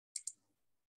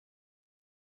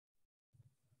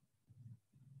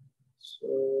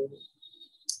So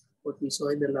what we saw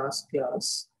in the last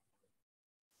class,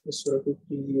 just for a quick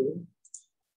review,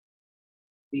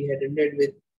 we had ended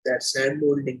with that sand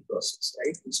molding process,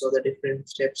 right? We saw the different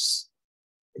steps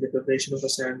in the preparation of a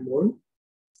sand mold.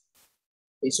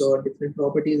 We saw different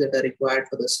properties that are required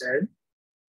for the sand,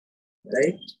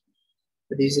 right?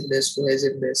 Adhesiveness,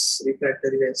 cohesiveness,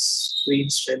 refractoriness, screen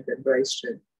strength, and dry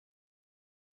strength.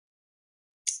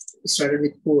 We started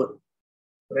with core,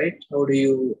 right? How do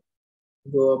you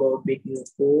go about making a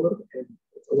core, and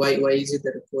why is it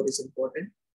that a core is important,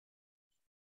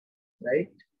 right?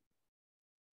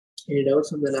 Any doubts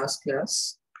from the last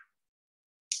class?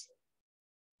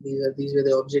 These were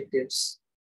the objectives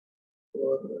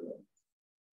for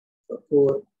a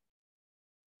core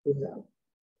to have,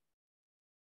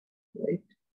 right?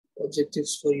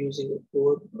 Objectives for using a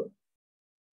core.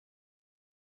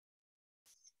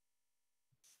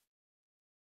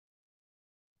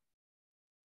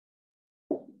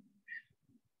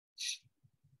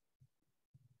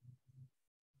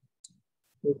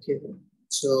 Okay,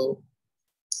 so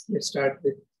let's start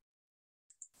with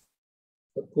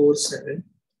the core sand.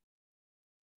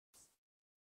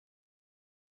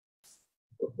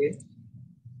 Okay,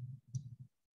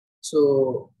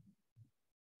 so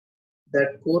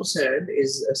that core sand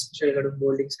is a special kind of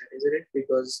molding sand, isn't it?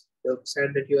 Because the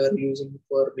sand that you are using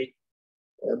for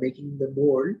making the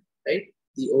mold, right?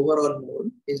 The overall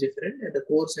mold is different, and the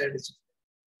core sand is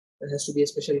different. It has to be a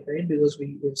special kind because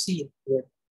we've seen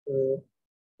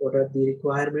what are the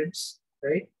requirements,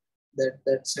 right?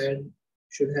 That sand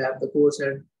should have, the core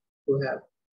sand to have,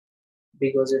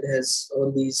 because it has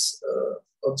all these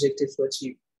objectives to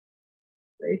achieve,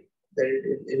 right? That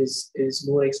it is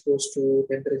more exposed to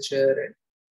temperature, and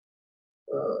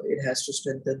it has to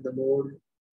strengthen the mold,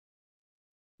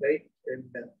 right? And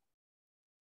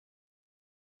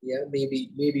yeah,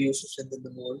 maybe used to strengthen the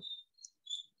mold,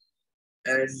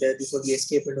 and for the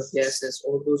escapement of gases.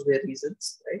 All those were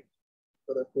reasons, right,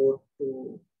 for the core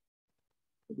to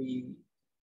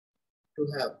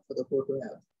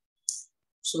have.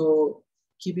 So,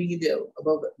 keeping the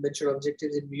above mentioned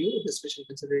objectives in view, the special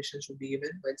considerations should be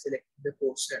given while selecting the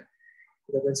core sand.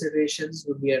 The considerations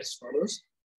would be as follows.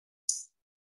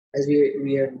 As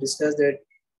we have discussed, that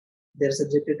they are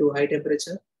subjected to high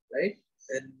temperature, right?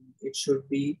 And it should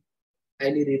be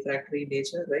highly refractory in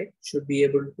nature, right? Should be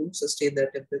able to sustain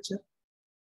that temperature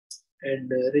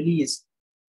and release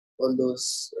all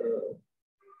those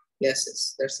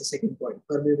gases. That's the second point.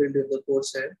 Permeability of the core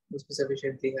sand must be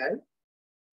sufficiently high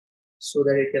so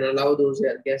that it can allow those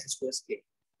gases to escape.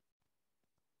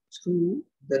 2,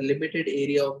 the limited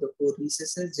area of the core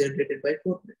recesses generated by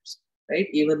core prints, right?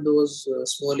 Even those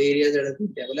small areas that have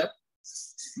been developed,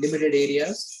 limited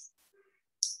areas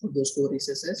of those core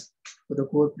recesses for the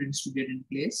core prints to get in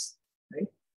place, right?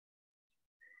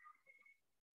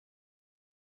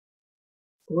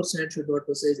 Core sand should not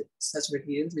possess such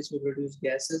materials which will produce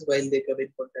gases while they come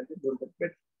in contact with molten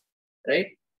metal, right?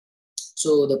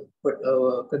 So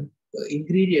the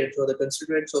ingredients or the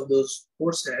constituents of those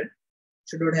core sand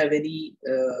should not have any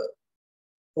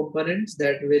components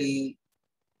that will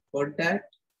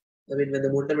contact. I mean, when the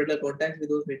molten metal contacts with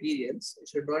those materials, it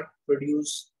should not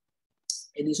produce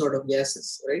any sort of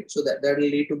gases, right? So that will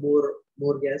lead to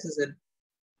more gases and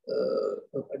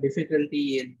a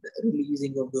difficulty in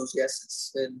releasing of those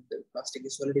gases when the plastic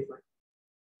is solidified,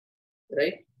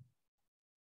 right?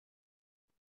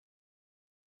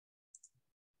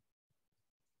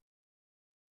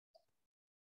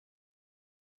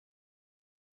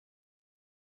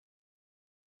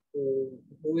 So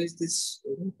who is this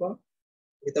Rupa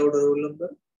without a roll number?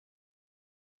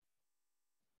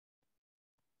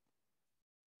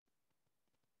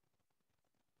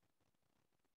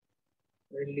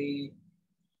 Kindly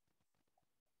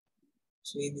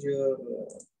change your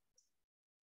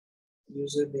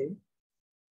username.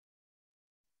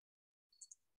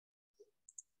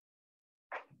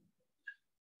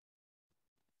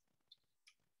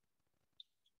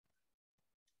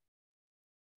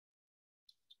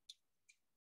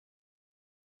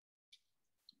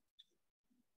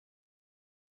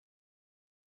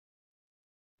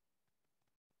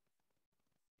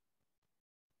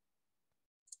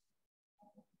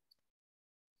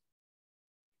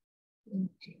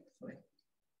 Okay, fine.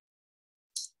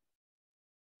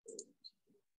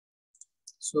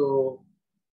 So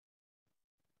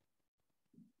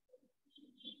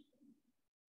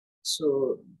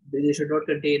they should not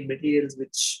contain materials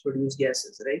which produce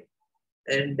gases, right?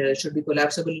 And should be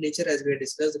collapsible in nature, as we had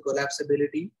discussed, the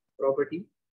collapsibility property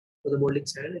for the molding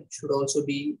sand. It should also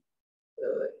be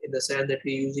in the sand that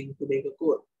we're using to make a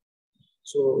core.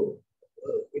 So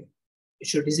it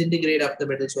should disintegrate after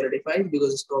metal solidifies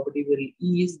because this property will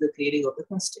ease the cleaning of the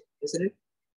casting, isn't it?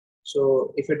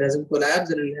 So if it doesn't collapse,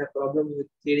 then we'll have problems with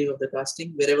cleaning of the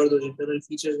casting. Wherever those internal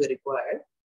features were required,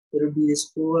 there would be this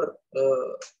core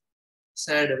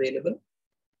sand available,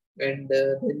 and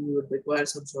then you would require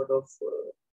some sort of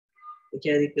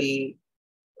mechanical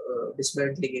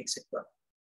dismantling, etc.,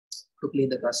 to clean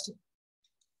the casting.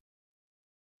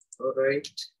 All right.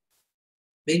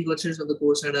 Main constituents of the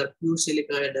core sand are pure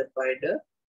silica and a binder,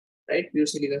 right? Pure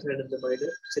silica sand and the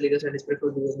binder. Silica sand is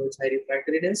preferred because of its high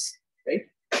refractoriness, right?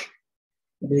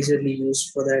 Majorly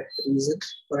used for that reason.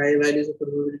 For high values of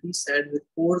permeability, sand with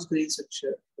pores grain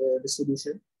structure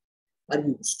distribution are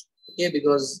used. Okay,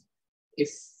 because if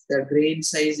the grain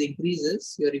size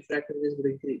increases, your refractoriness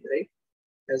will increase, right?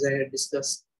 As I had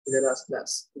discussed in the last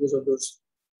class, because of those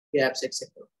gaps,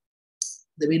 etc.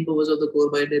 The main purpose of the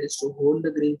core binder is to hold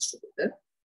the grains together,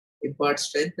 impart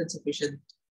strength and sufficient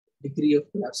degree of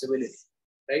collapsibility,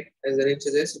 right? As the name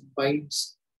suggests, it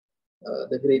binds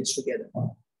the grains together,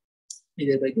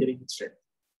 thereby giving it strength.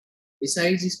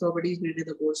 Besides these properties needed in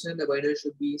the core sand, the binder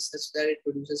should be such that it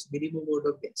produces minimum amount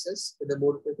of gases when the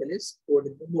mold metal is poured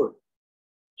in the mold,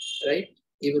 right?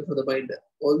 Even for the binder.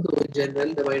 Although in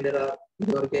general, the binder are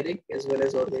inorganic as well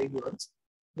as organic ones.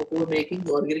 Before making,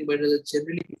 the organic binders are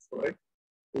generally preferred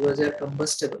because they are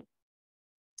combustible,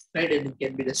 right? And it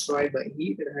can be destroyed by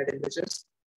heat at high temperatures,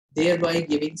 thereby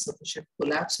giving sufficient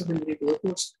collapsibility to the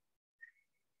core sand,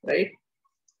 right?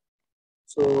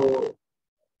 So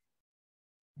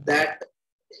that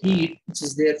heat which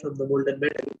is there from the molten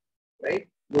metal, right,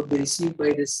 would be received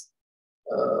by this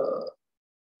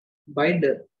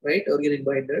binder, right, organic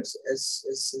binders, as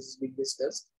is being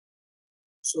discussed,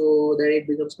 so that it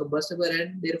becomes combustible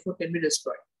and therefore can be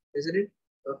destroyed, isn't it,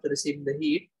 after receiving the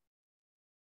heat.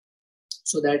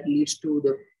 So that leads to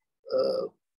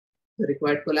the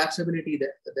required collapsibility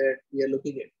that we are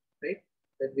looking at, right,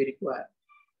 that we require.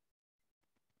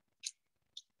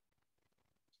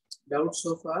 Doubts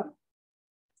so far?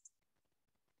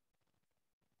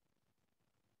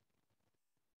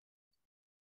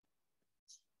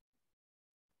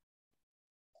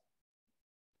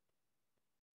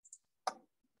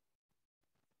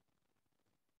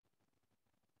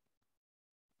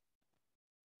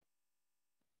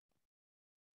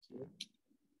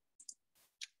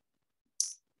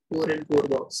 Core and core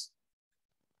box.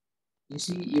 You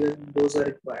see, even those are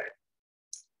required.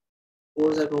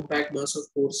 Cores are compact mass of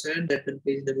core sand that when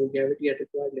placed in the mold cavity at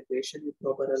required location with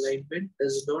proper alignment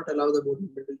does not allow the mold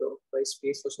metal to occupy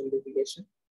space for solidification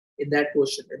in that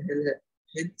portion and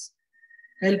hence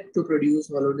help to produce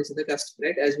hollowness in the casting,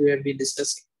 right? As we have been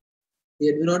discussing. The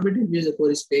environment in which the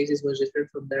core is placed is much different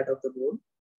from that of the mold.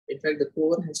 In fact, the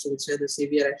core has to withstand the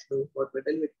severe action of hot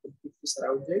metal which completely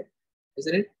surrounds it,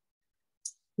 isn't it?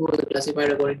 Cores are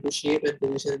classified according to shape and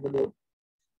position in the mold.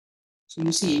 So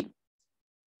you see,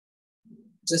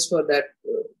 just for that,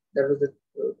 that was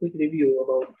a quick review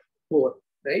about core,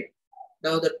 right?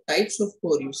 Now the types of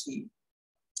core you see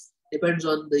depends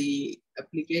on the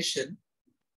application.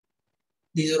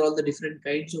 These are all the different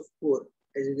kinds of core,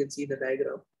 as you can see in the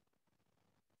diagram.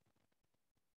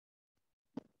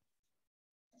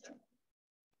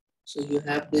 So you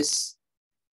have this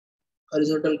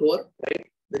horizontal core, right?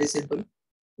 Very simple.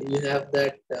 And you have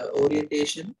that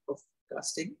orientation of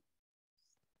casting.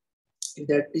 If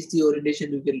that is the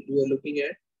orientation you are looking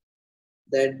at,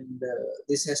 then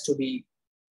this has to be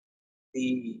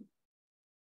the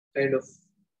kind of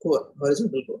core,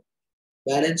 horizontal core.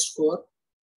 Balanced core,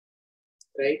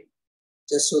 right?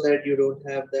 Just so that you don't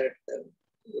have that,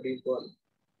 what do you call,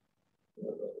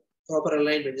 proper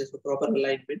alignment, just for proper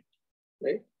alignment,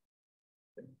 right?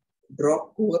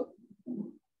 Drop core,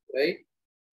 right?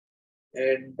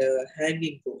 And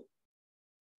hanging core,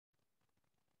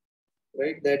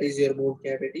 right? That is your mold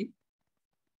cavity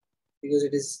because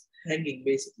it is hanging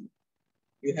basically.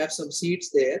 You have some seats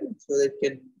there so that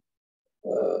can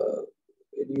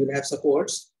you will have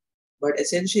supports, but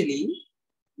essentially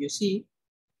you see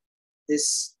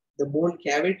this, the mold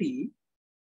cavity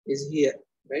is here,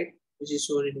 right, which is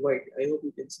shown in white. I hope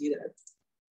you can see that.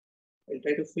 I'll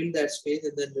try to fill that space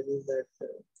and then remove that.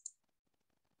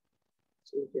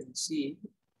 So you can see,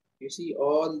 you see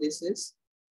all this is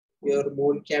your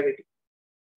mold cavity.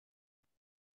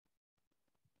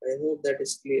 I hope that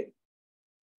is clear.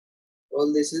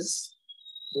 All this is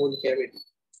mold cavity.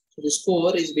 So this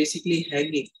core is basically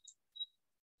hanging,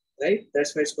 right?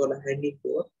 That's why it's called a hanging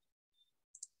core.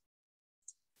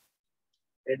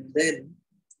 And then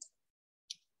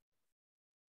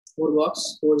core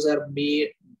box. Cores are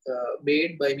made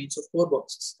by means of core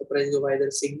boxes, comprising of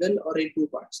either single or in two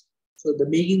parts. So the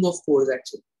making of cores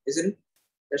actually, isn't it?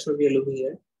 That's what we are looking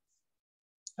at.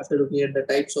 After looking at the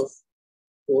types of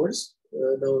cores,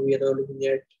 now we are now looking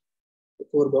at the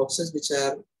core boxes which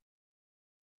are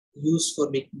used for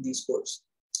making these cores.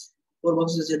 Core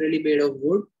boxes are generally made of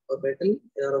wood or metal.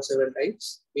 There are several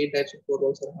types. Main types of core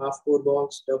box are half core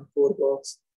box, dump core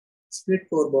box, split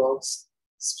core box,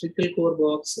 trickle core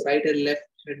box, right and left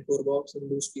hand core box,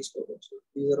 and loose piece core box. So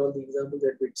these are all the examples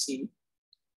that we'll see.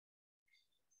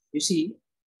 You see,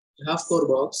 half core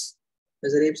box,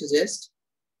 as the name suggests,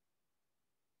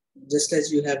 just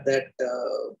as you have that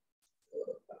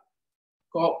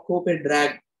cope and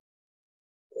drag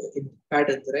in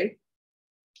patterns, right?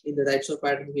 In the types of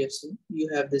patterns we have seen, you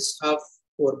have this half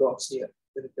core box here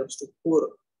when it comes to core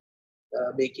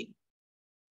making.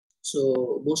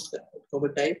 So most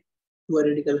common type, two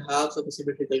identical halves of a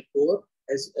symmetrical core,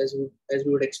 as we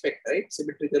would expect, right?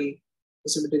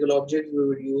 Symmetrical objects we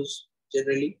would use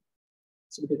generally.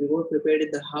 Symmetrical core prepared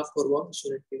in the half core box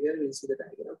shown in figure. We'll see the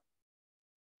diagram.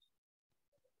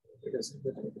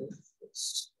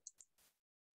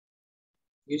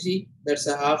 You see, that's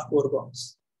a half core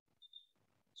box.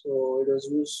 So it was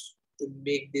used to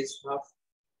make this half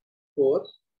core,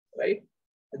 right?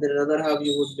 And then another half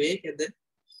you would make and then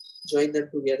join them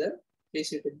together,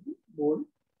 place it in the mold,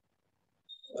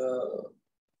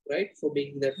 right, for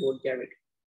making that mold cavity.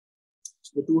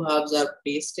 So the two halves are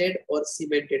pasted or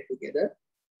cemented together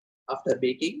after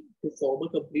baking to form a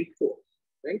complete core,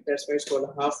 right? That's why it's called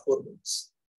a half core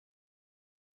box.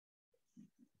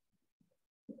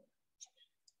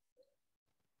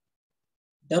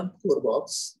 Dump core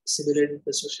box, similar in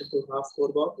construction to half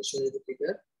core box, shown in the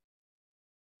figure.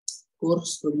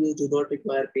 Cores produced do not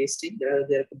require pasting, rather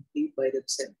they are complete by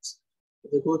themselves.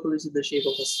 If the core produced in the shape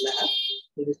of a slab,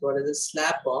 it is called as a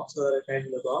slab box or a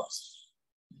rectangular box.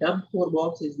 Dump core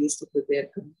box is used to prepare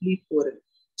complete core.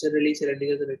 Generally,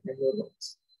 cylindrical and rectangular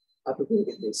box are prepared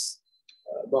in these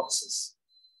boxes.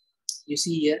 You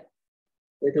see here,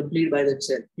 they're complete by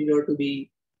themselves, in order to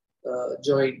be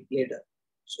joined later.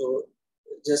 So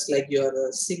just like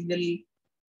your single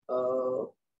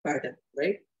pattern,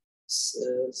 right?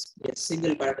 Yes,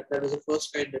 single pattern. That was the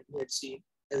first kind that we had seen,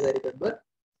 as I remember.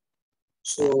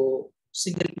 So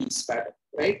single piece pattern,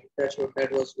 right? That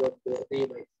was what the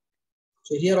name is.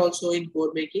 So here also in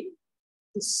core making,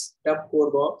 this dump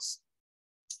core box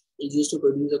is used to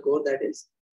produce a core that is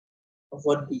of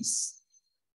one piece.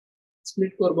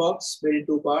 Split core box made in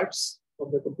two parts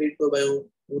from the complete core by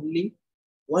only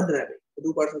one ramming. The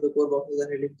two parts of the core boxes are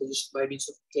held in position by means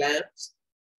of clamps,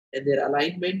 and their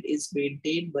alignment is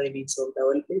maintained by means of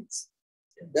dowel pins,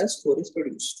 and thus core is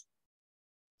produced.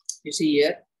 You see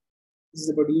here, this is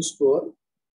the produced core,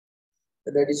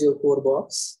 and that is your core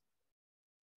box,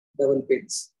 dowel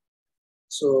pins.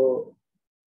 So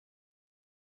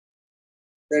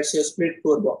that's your split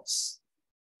core box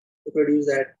to produce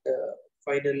that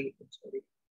final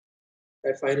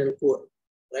core,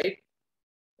 right?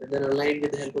 And then aligned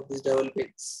with the help of these dowel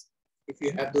pins. If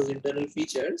you have those internal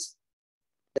features,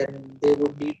 then they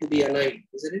would need to be aligned,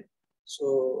 isn't it?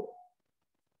 So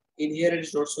in here, it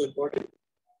is not so important,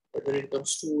 but when it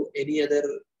comes to any other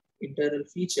internal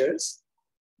features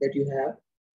that you have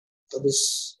for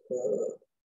this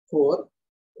core,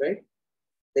 right,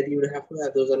 then you would have to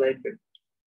have those alignment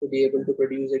to be able to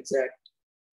produce exact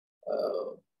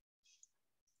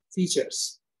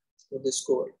features for this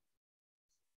core.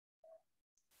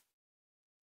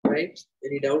 Right?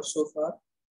 Any doubts so far?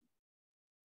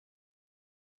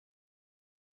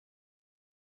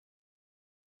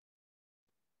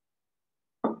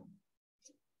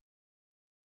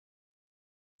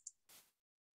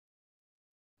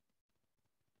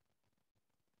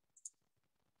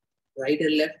 Right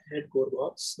and left hand core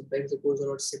box. Sometimes the cores are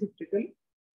not symmetrical,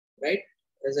 right?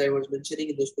 As I was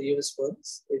mentioning in those previous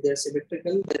ones, if they are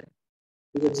symmetrical, then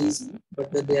it becomes easy.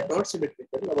 But when they are not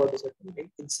symmetrical about a certain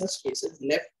length, in such cases,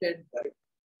 left and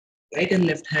right and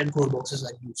left hand core boxes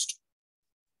are used.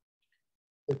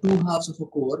 The two halves of a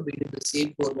core made in the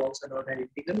same core box are not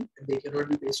identical and they cannot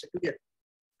be pasted together,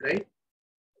 right?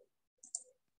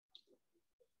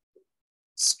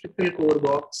 Triple core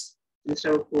box. This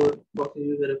type of core box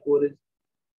is where a core is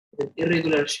an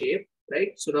irregular shape,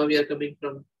 right? So now we are coming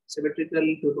from symmetrical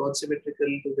to non-symmetrical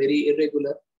to very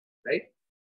irregular, right?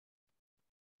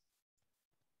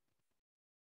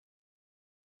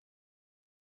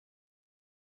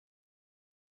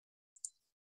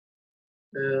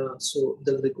 So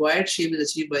the required shape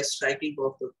is achieved by striking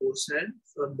off the core sand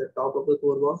from the top of the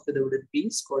core box with a wooden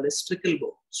piece called a strickle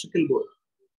board.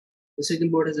 The strickle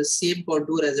board has the same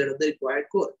contour as that of the required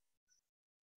core.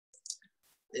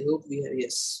 I hope we have,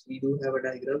 yes, we do have a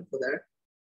diagram for that.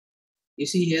 You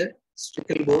see here,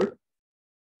 strickle board.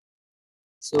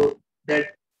 So that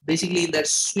basically in that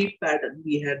sweep pattern,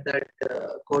 we had that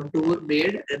contour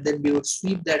made, and then we would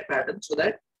sweep that pattern so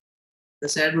that the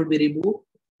sand would be removed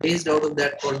based out of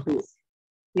that contour.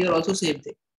 Here also same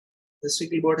thing. The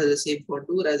Stickle board has the same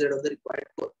contour as that of the required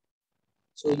core.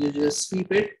 So you just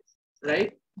sweep it,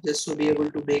 right? Just to be able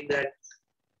to make that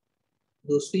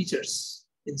those features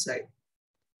inside.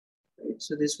 Right?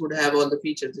 So this would have all the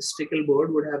features. The Stickle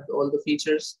board would have all the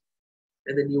features,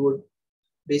 and then you would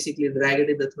basically drag it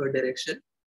in the third direction,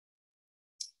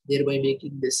 thereby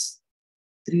making this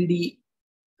 3D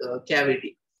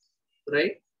cavity,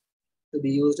 right? To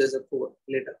be used as a core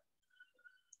later.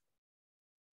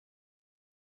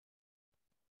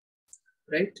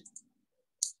 Right?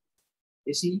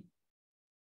 You see,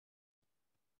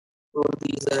 all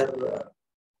these are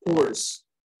cores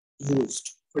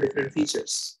used for different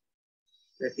features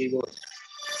that we want.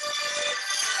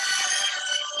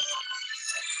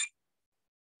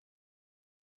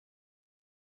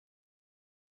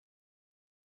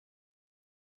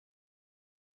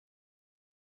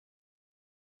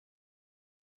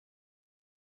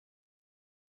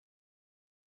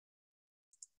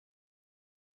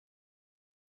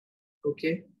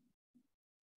 Okay.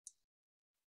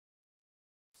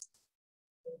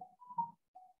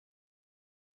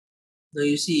 Now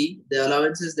you see the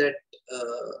allowances that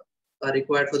are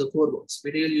required for the core box.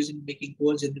 Material used in making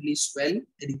core generally swell and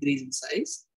increase in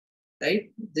size,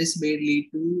 right? This may lead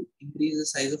to increase the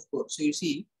size of core. So you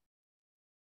see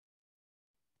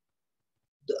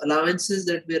the allowances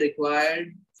that were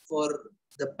required for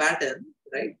the pattern,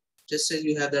 right? Just as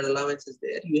you have that allowances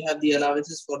there, you have the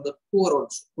allowances for the core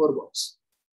also, core box.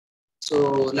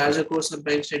 So larger cores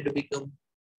sometimes tend to become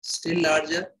still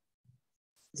larger.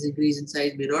 This increase in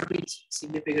size may not be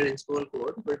significant in small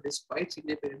cores, but it is quite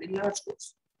significant in large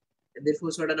cores. And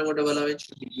therefore, certain amount of allowance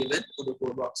should be given for the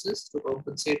core boxes to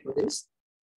compensate for this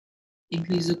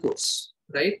increase the cores,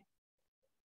 right?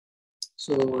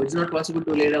 So it's not possible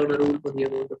to lay down a rule for the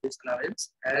amount of this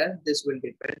allowance, as this will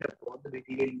depend upon the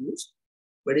material used.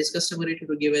 But it's customary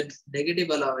to give a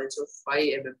negative allowance of 5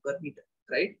 mm per meter,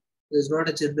 right? There's not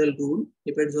a general rule,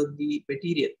 depends on the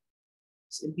material.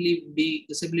 Simply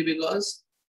because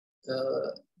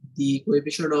the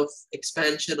coefficient of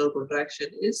expansion or contraction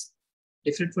is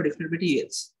different for different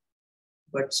materials.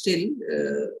 But still,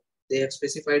 they have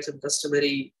specified some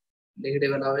customary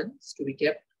negative allowance to be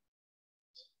kept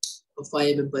of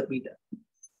 5 mm per meter,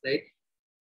 right?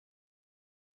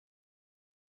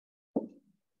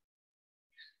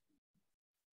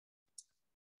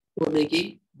 Core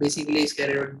making basically is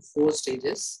carried out in 4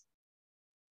 stages: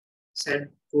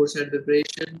 core sand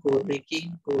preparation, core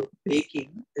making, core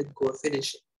baking, and core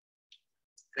finishing,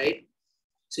 right?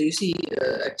 So you see,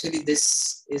 actually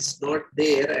this is not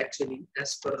there actually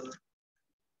as per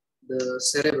the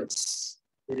syllabus.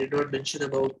 They did not mention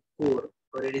about core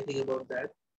or anything about that.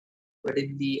 But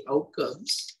in the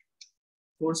outcomes,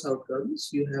 course outcomes,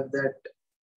 you have that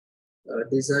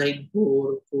design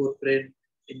core, core print,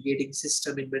 and gating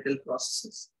system in metal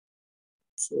processes.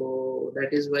 So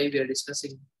that is why we are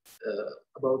discussing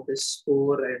about this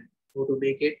core and how to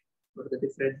make it, what are the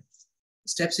different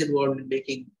steps involved in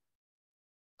making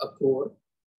a core,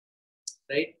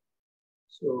 right?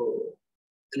 So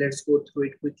let's go through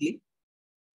it quickly,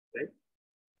 right?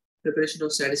 Preparation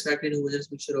of satisfactory and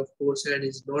homogeneous mixture of core sand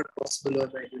is not possible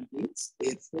on manual means.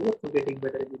 Therefore, for getting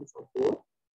better and uniform core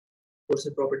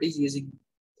and properties using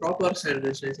proper sand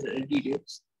resistance and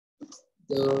LTDs,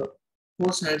 the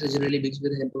core sands are generally mixed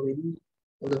with the help of any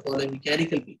of the following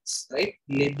mechanical means, right?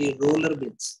 Namely roller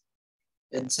mills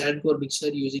and sand core mixture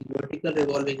using vertical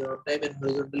revolving arm type and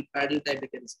horizontal paddle type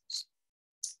mechanisms.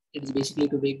 It is basically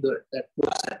to make that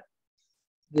core sand.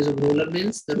 Because of roller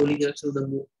mills, the rolling action of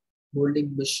the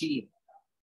molding machine,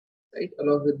 right,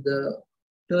 along with the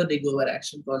turning over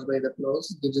action caused by the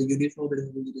plows, gives a uniform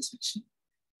and homogeneous mixture.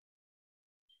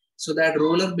 So that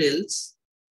roller mills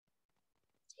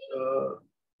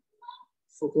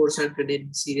for core sand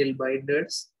contain serial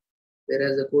binders,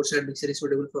 whereas the core sand mixer is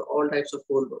suitable for all types of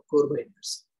core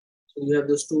binders. So you have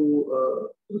those two,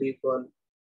 what do you call,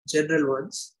 general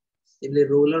ones, namely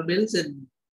roller mills and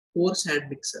core sand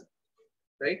mixer,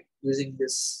 right, using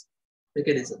this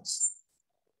mechanisms.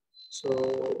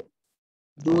 So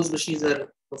those machines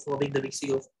are performing the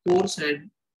mixing of core sand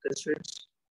constraints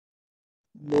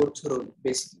more thoroughly,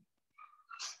 basically,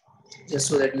 just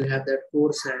so that you have that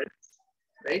core sand,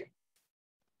 right?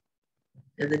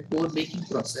 And then core making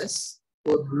process,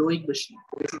 core blowing machine.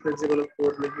 The basic principle of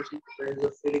core blowing machine comprises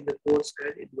of filling the core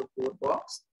sand into the core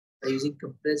box by using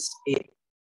compressed air.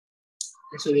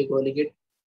 That's why we're calling it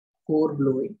core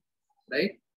blowing,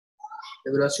 right?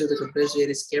 The velocity of the compressed air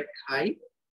is kept high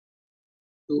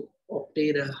to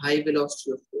obtain a high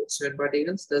velocity of core sand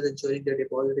particles, thus ensuring their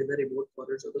deposit in the remote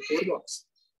corners of the core box.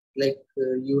 Like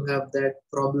you have that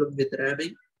problem with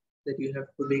ramming, that you have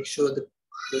to make sure that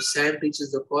the sand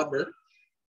reaches the corner.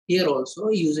 Here also,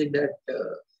 using that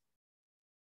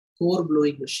core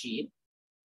blowing machine,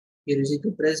 you're using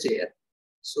compressed air.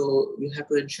 So you have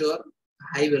to ensure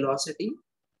high velocity,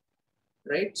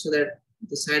 right? So that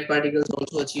the sand particles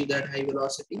also achieve that high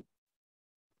velocity,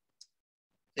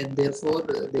 and therefore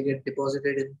they get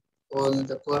deposited in all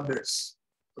the corners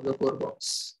of the core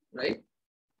box, right?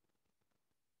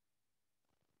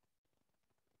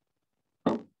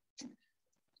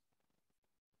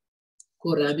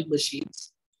 Core ramming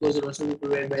machines, core can also be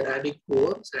provided by ramming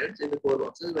core sands in the core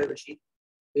boxes by machine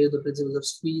based on the principles of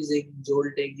squeezing,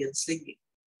 jolting, and slinging.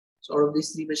 So out of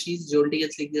these three machines, jolting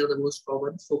and slinging are the most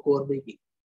common for core making.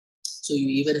 So you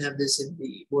even have this in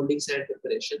the molding sand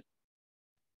preparation,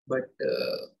 but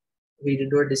we did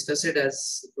not discuss it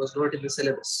as it was not in the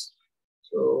syllabus.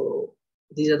 So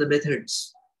these are the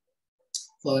methods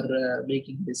for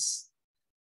making this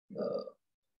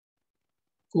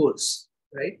cores,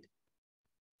 right?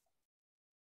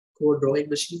 Core drawing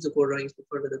machines. The core drawing is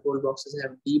preferred when the core boxes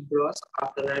have deep draws.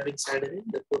 After ramming sand in,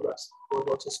 the core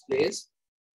box is placed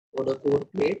on a core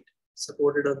plate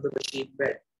supported on the machine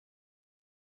bed.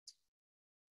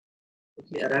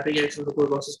 Okay, a wrapping action of the core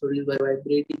box is produced by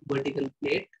vibrating vertical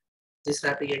plate. This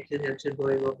wrapping action helps in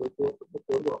drawing of the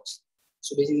core box.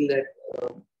 So basically that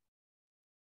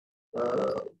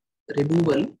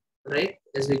removal, right,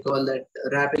 as we call that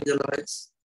wrapping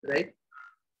allowance, right?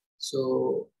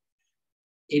 So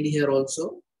in here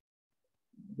also,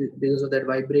 because of that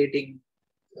vibrating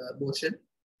motion,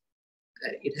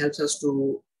 it helps us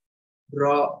to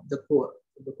draw the core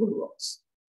of the core box.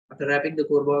 After wrapping the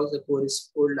core box, the core is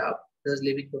pulled up, thus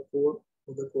leaving the core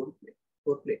of the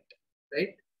core plate,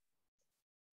 right?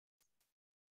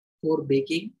 Core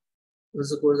baking.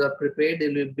 Once the cores are prepared, they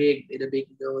will be baked in a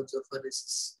baking ovens or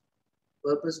furnaces.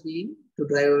 Purpose being to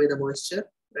drive away the moisture,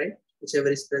 right, whichever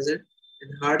is present,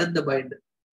 and harden the binder,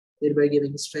 thereby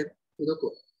giving strength to the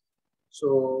core.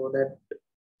 So that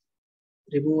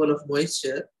removal of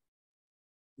moisture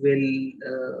will,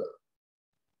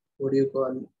 what do you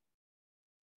call,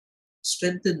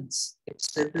 strengthens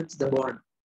the bond.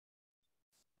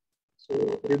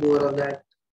 So removal of that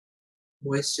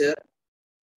moisture,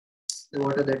 the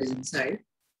water that is inside,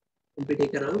 will be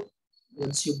taken out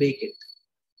once you bake it.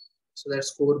 So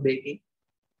that's core baking.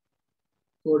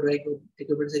 Core drying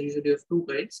equipments are usually of two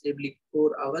kinds, namely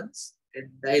core ovens and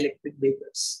dielectric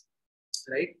bakers,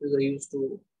 right? These are used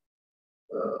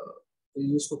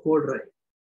for core drying.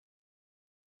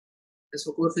 As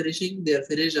for core finishing, they are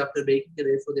finished after baking, and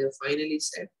therefore they are finally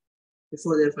set.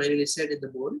 Before they are finally set in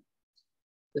the mold,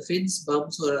 the fins,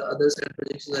 bumps, or other sand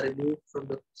projections are removed from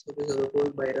the surface of the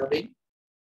mold by rubbing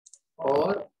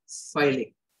or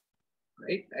filing,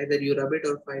 right? Either you rub it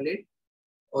or file it.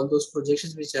 All those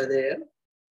projections which are there,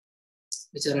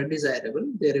 which are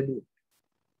undesirable, they are removed.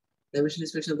 Dimensional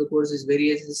inspection of the cores is very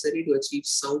necessary to achieve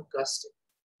sound casting,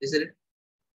 isn't it?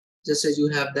 Just as you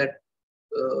have that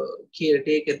care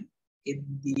taken in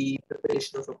the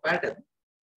preparation of a pattern,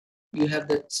 you have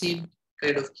that same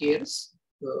kind of care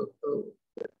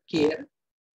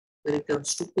when it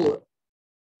comes to core.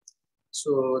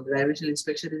 So the dimensional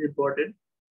inspection is important,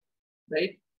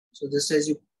 right? So just as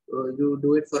you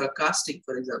do it for a casting,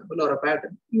 for example, or a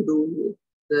pattern, you do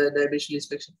the dimensional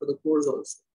inspection for the cores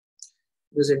also,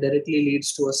 because it directly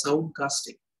leads to a sound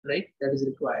casting, right? That is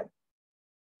required.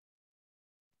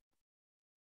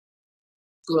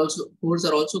 Cores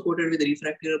are also coated with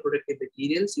refractory or protective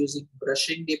materials using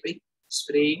brushing, dipping,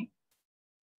 spraying,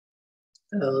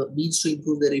 means to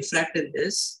improve the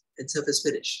refractiveness and surface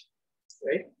finish,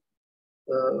 right?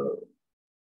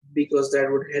 Because that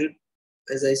would help,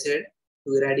 as I said,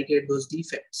 to eradicate those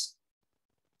defects,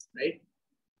 right?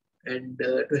 And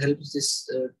to help this,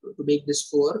 to make this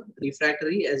core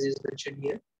refractory, as is mentioned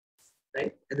here,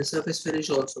 right? And the surface finish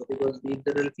also, because the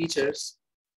internal features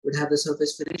would have the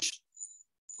surface finish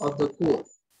of the core.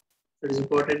 So it is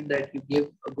important that you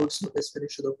give a good surface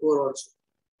finish to the core also.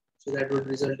 So that would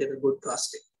result in a good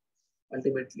casting,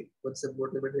 ultimately, once the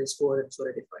molten metal is poured and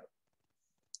solidified.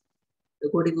 The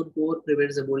coating on core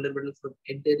prevents the molten metal from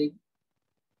entering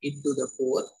into the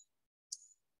core,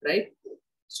 right?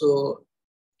 So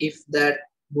if that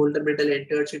molten metal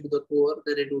enters into the core,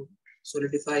 then it would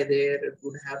solidify there. It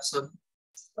would have some,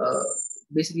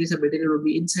 basically some material would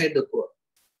be inside the core,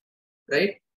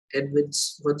 right? And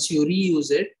once you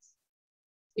reuse it,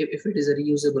 if it is a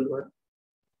reusable one,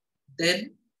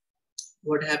 then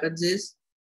what happens is,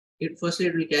 firstly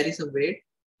it will carry some weight.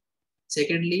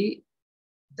 Secondly,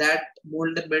 that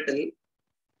molten metal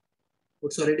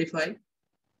would solidify,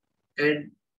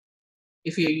 and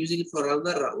if you're using it for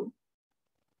another round,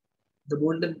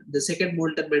 the second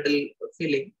molten metal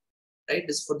filling, right,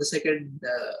 is for the second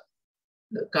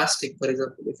casting, for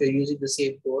example, if you're using the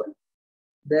same core,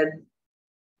 then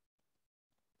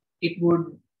it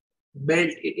would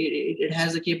melt, it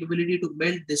has the capability to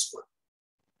melt this one,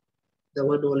 the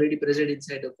one already present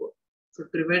inside the core. To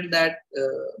prevent that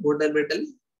molten metal,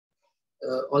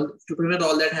 to prevent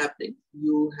all that happening,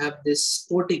 you have this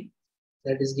coating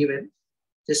that is given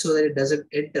just so that it doesn't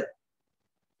enter,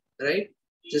 right?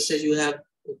 Just as you have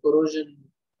corrosion,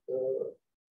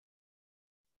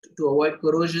 to avoid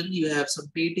corrosion, you have some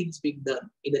paintings being done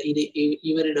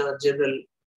even in our general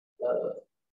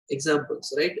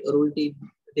examples, right? Routine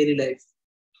daily life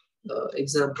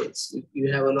examples.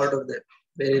 You have a lot of them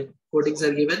where coatings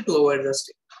are given to avoid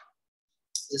rusting,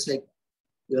 just like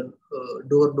your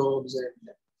door knobs and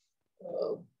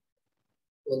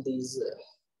all these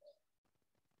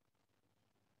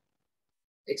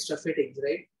extra fittings,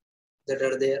 right, that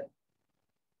are there.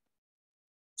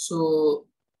 So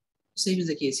same is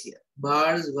the case here.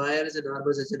 Bars, wires, and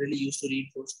arbors are generally used to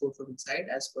reinforce core from inside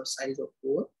as per size of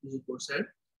core using core sand.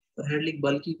 For handling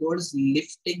bulky cores,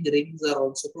 lifting rings are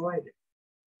also provided,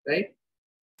 right?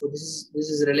 So this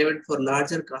is relevant for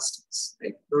larger castings,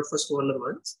 right? Not for smaller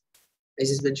ones. As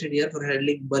is mentioned here, for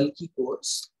handling bulky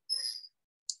cores,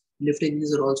 lifting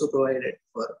rings are also provided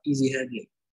for easy handling.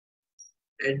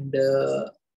 And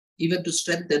even to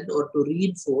strengthen or to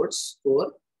reinforce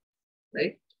core,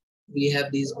 right? We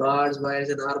have these bars, wires,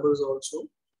 and arbors also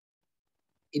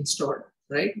installed,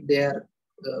 right? They are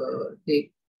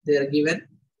given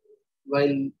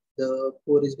while the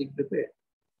core is being prepared.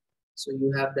 So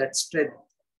you have that strength,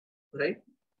 right?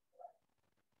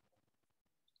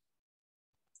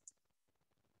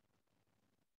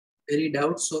 Any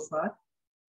doubts so far?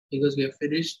 Because we have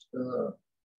finished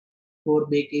core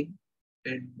making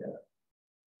and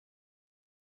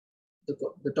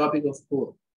the topic of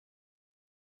core.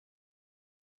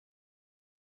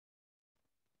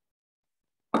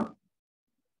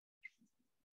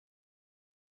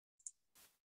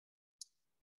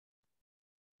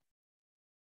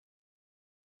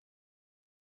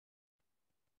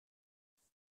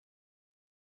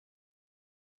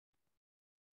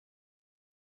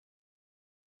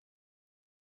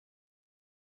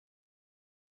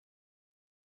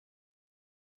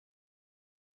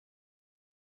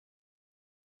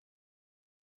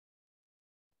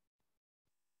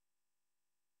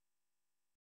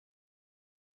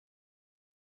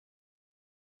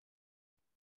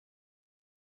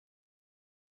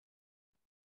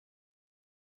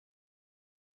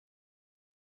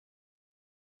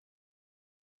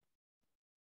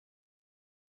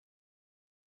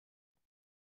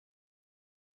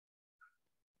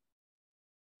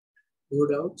 No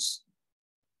doubts?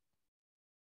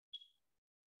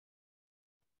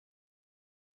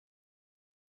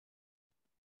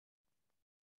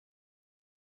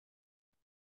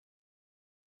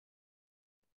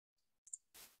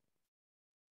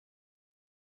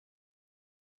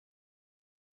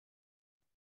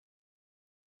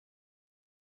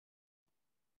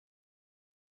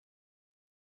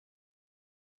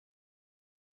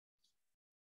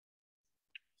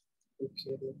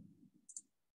 Okay.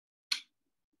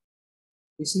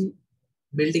 You see,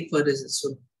 melting furnaces. So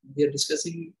we are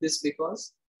discussing this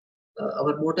because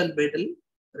our molten metal,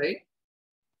 right?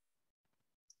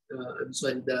 I'm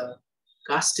sorry, the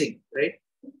casting, right?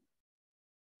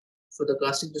 For the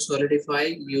casting to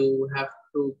solidify, you have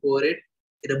to pour it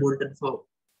in a molten form.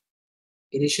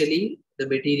 Initially, the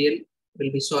material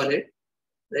will be solid,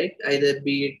 right? Either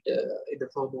be it in the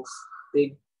form of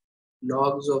big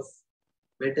logs of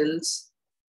metals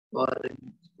or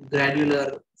in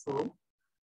granular form,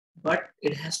 but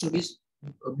it has to be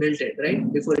melted,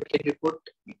 right? Before it can be put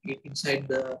inside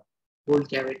the mold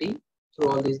cavity through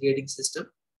all this gating system.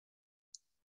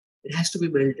 It has to be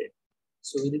melted.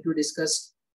 So we need to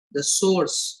discuss the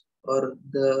source or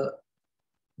the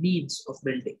means of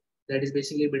melting. That is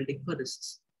basically melting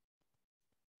furnaces.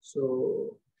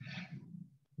 So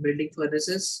melting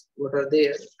furnaces, what are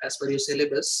there as per your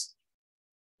syllabus,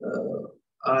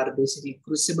 are basically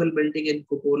crucible melting and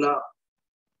cupola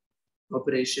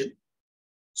operation.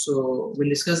 So we'll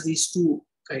discuss these two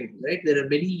kinds, right? There are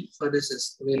many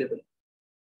furnaces available,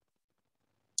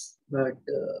 but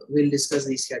we'll discuss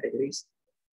these categories.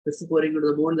 Before pouring into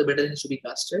the mold, the metal has to be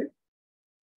casted.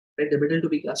 Right? The metal to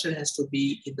be casted has to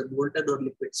be in the molten or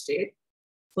liquid state.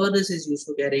 Furnace is used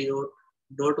for carrying out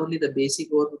not only the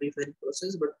basic ore refining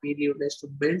process, but mainly utilized to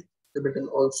melt the metal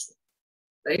also.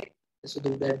 Right? So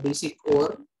that basic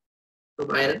ore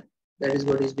from iron, that is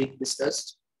what is being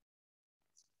discussed.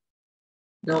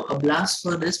 Now, a blast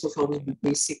furnace performing the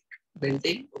basic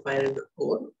melting of iron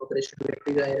ore, operation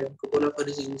electric iron, cupola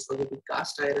furnace is used for getting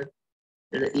cast iron,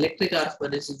 and an electric arc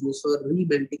furnace is used for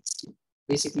remelting steel.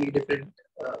 Basically, different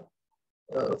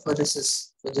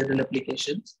furnaces for general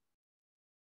applications.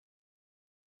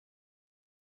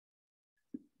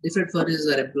 Different furnaces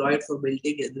are employed for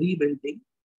melting and remelting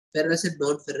ferrous and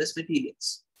non-ferrous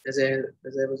materials. As I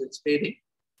was explaining,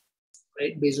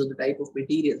 right, based on the type of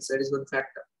materials, that is one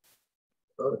factor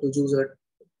to choose a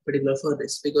particular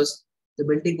furnace, because the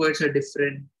melting points are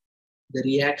different, the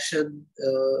reaction,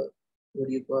 what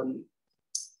do you call,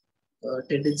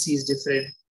 tendency is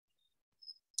different,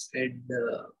 and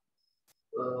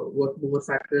what more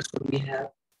factors could we have?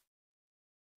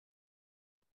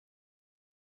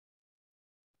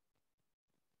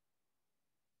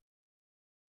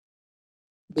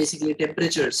 Basically,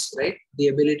 temperatures, right? The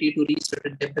ability to reach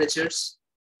certain temperatures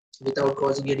without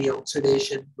causing any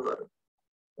oxidation or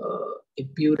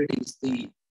impurities, the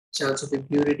chance of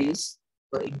impurities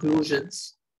or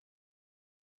inclusions.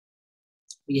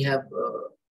 We have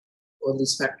all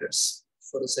these factors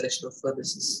for the selection of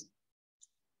furnaces.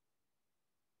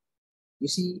 You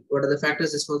see, what are the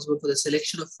factors responsible for the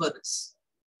selection of furnace?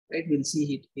 Right, we'll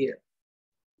see it here.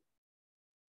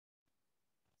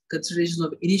 Consideration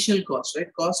of initial cost,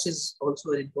 right? Cost is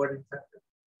also an important factor.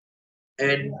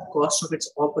 And cost of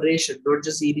its operation, not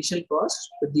just the initial cost,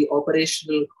 but the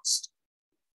operational cost.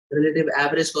 Relative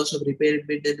average cost of repair and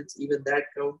maintenance, even that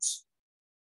counts.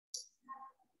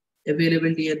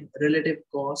 Availability and relative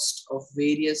cost of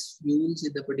various fuels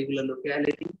in the particular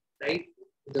locality, right?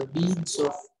 The means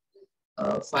of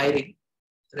firing,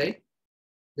 right?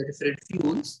 The different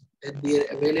fuels and their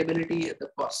availability and the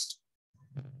cost.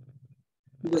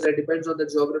 Because that depends on the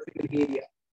geographical area.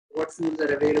 What fuels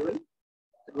are available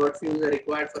and what fuels are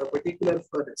required for a particular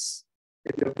furnace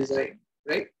that you have designed,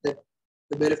 right? That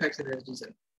the manufacturer has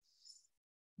designed.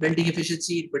 Melting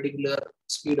efficiency, in particular,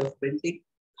 speed of melting.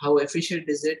 How efficient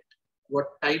is it? What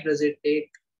time does it take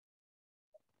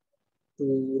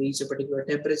to reach a particular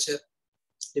temperature?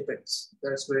 Depends.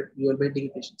 That's where your melting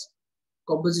efficiency.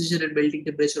 Composition and melting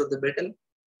temperature of the metal,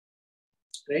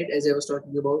 right? As I was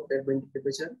talking about, that melting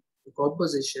temperature, the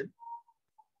composition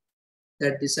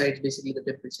that decides basically the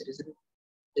temperature, isn't it?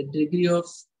 The degree of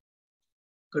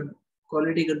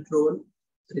quality control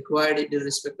required in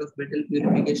respect of metal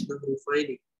purification and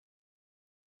refining.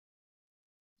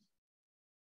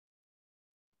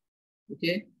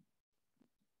 Okay.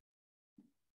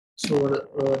 So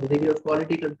the degree of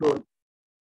quality control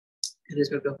in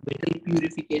respect of metal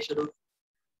purification of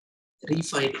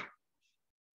refining,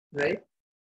 right?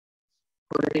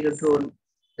 Quality control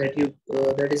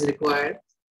that is required.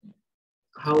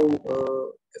 How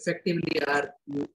effectively are you